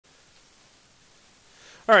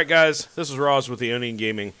Alright guys, this is Roz with the Onion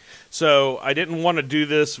Gaming. So, I didn't want to do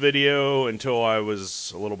this video until I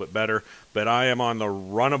was a little bit better, but I am on the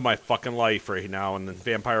run of my fucking life right now in the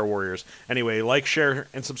Vampire Warriors. Anyway, like, share,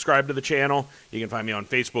 and subscribe to the channel. You can find me on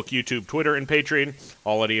Facebook, YouTube, Twitter, and Patreon,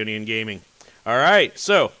 all at Onion Gaming. Alright,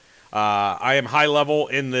 so, I am high level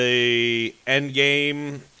in the end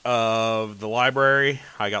game of the library.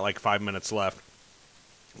 I got like 5 minutes left,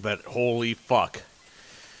 but holy fuck.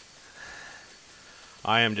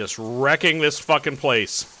 I am just wrecking this fucking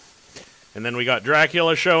place. And then we got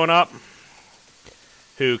Dracula showing up,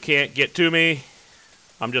 who can't get to me.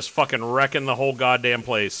 I'm just fucking wrecking the whole goddamn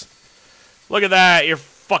place. Look at that, you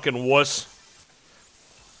fucking wuss.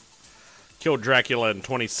 Killed Dracula in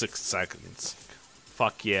 26 seconds.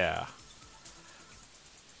 Fuck yeah.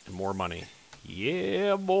 And more money.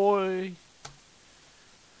 Yeah, boy.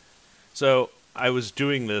 So, I was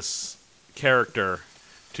doing this character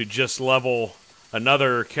to just level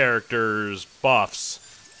another character's buffs,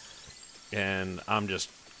 and I'm just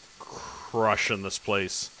crushing this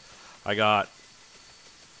place. I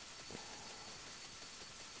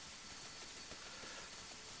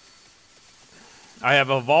have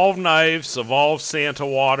evolved knives, evolved Santa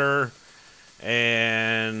water,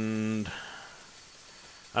 and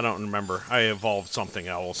I don't remember. I evolved something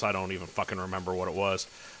else. I don't even fucking remember what it was.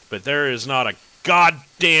 But there is not a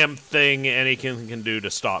goddamn thing anyone can do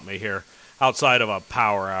to stop me here. Outside of a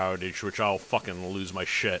power outage, which I'll fucking lose my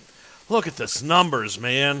shit. Look at this numbers,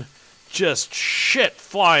 man. Just shit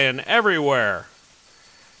flying everywhere.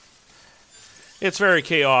 It's very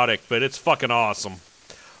chaotic, but it's fucking awesome.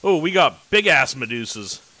 Oh, we got big-ass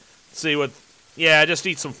Medusas. Let's see what... Yeah, just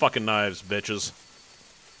eat some fucking knives, bitches.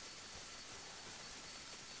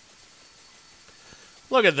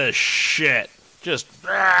 Look at this shit. Just...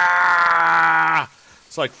 Ah!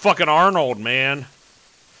 It's like fucking Arnold, man.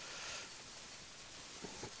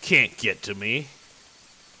 Can't get to me.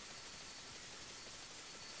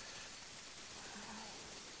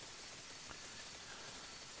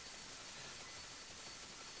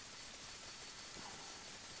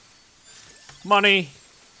 Money.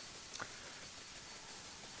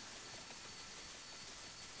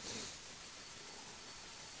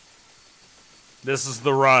 This is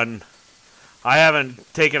the run. I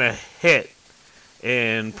haven't taken a hit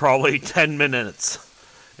in probably 10 minutes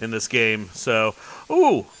in this game, so...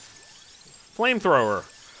 Ooh! Flamethrower.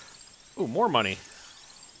 Ooh, more money.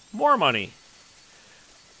 More money.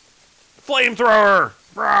 Flamethrower!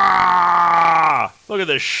 Rah! Look at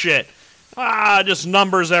this shit. Ah, just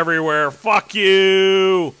numbers everywhere. Fuck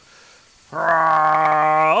you!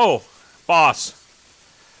 Rah! Oh, boss.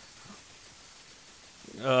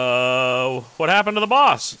 What happened to the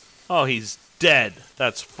boss? Oh, he's dead.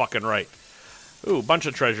 That's fucking right. Ooh, bunch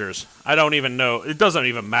of treasures. I don't even know. It doesn't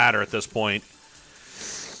even matter at this point.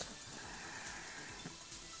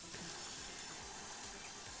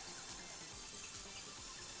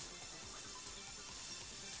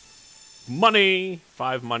 Money!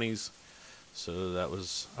 5 monies. So that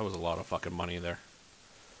was a lot of fucking money there.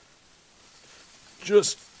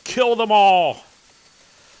 Just kill them all!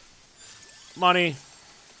 Money.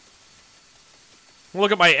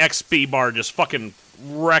 Look at my XP bar just fucking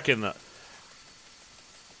wrecking the...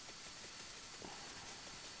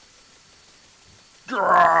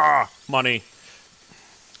 Money.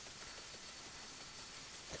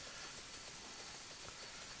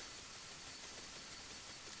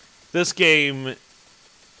 This game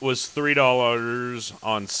was $3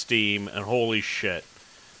 on Steam, and holy shit.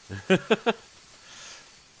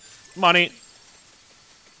 Money.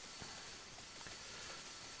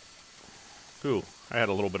 Ooh, I had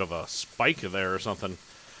a little bit of a spike there or something.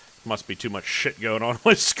 Must be too much shit going on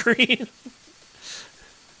my screen.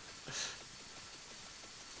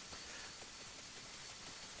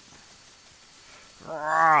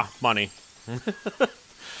 Money.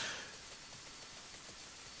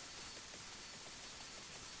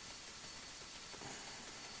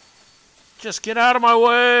 Just get out of my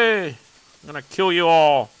way. I'm gonna kill you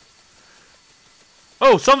all.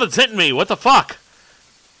 Oh, something's hitting me. What the fuck?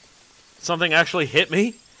 Something actually hit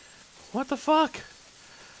me? What the fuck?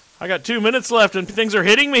 I got 2 minutes left and things are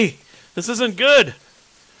hitting me. This isn't good.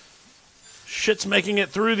 Shit's making it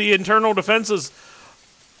through the internal defenses.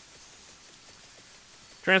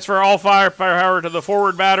 Transfer all firepower to the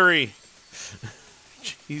forward battery.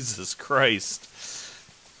 Jesus Christ.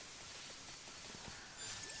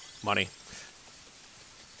 Money.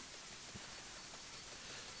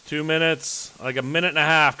 2 minutes. Like a minute and a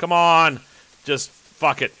half. Come on. Just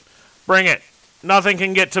fuck it. Bring it. Nothing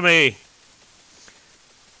can get to me.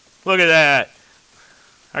 Look at that.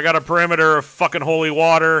 I got a perimeter of fucking holy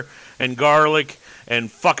water, and garlic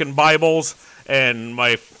and fucking Bibles and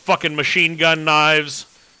my fucking machine gun knives.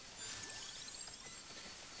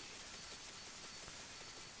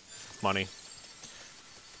 Money.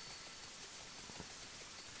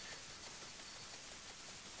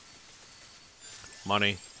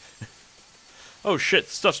 Money. Oh shit,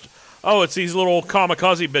 stuff's... Oh, it's these little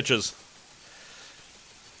kamikaze bitches.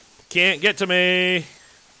 Can't get to me.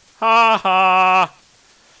 Ha ha.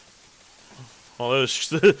 Well,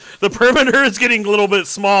 the perimeter is getting a little bit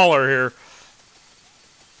smaller here.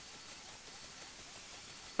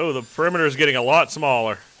 Oh, the perimeter is getting a lot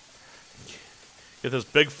smaller. Get this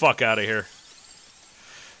big fuck out of here.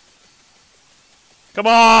 Come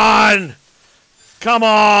on! Come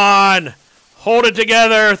on! Hold it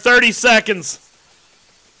together. 30 seconds.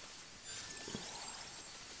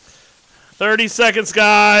 30 seconds,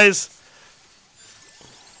 guys.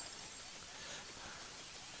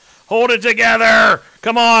 Hold it together.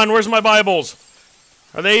 Come on. Where's my Bibles?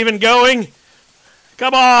 Are they even going?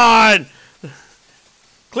 Come on.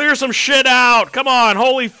 Clear some shit out. Come on.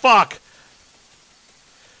 Holy fuck.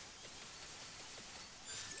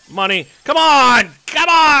 Money. Come on. Come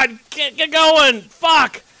on. Get going.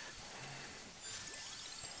 Fuck.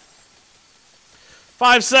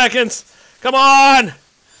 5 seconds. Come on.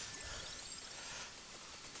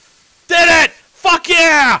 Did it. Fuck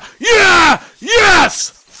yeah. Yeah. Yes.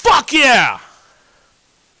 Fuck yeah.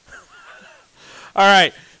 All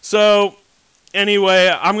right. So,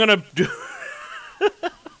 anyway, I'm going to do...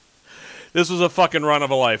 This was a fucking run of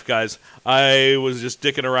a life, guys. I was just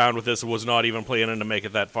dicking around with this and was not even planning to make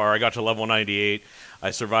it that far. I got to level 98.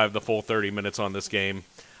 I survived the full 30 minutes on this game.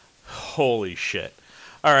 Holy shit.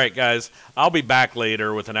 All right, guys. I'll be back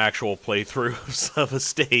later with an actual playthrough of a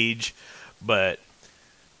stage. But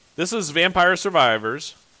this is Vampire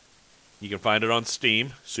Survivors. You can find it on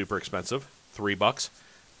Steam. Super expensive. $3.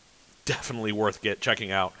 Definitely worth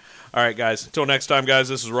checking out. All right, guys. Until next time, guys,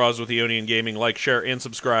 this is Roz with Eonian Gaming. Like, share, and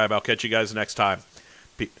subscribe. I'll catch you guys next time.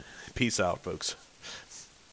 Peace out, folks.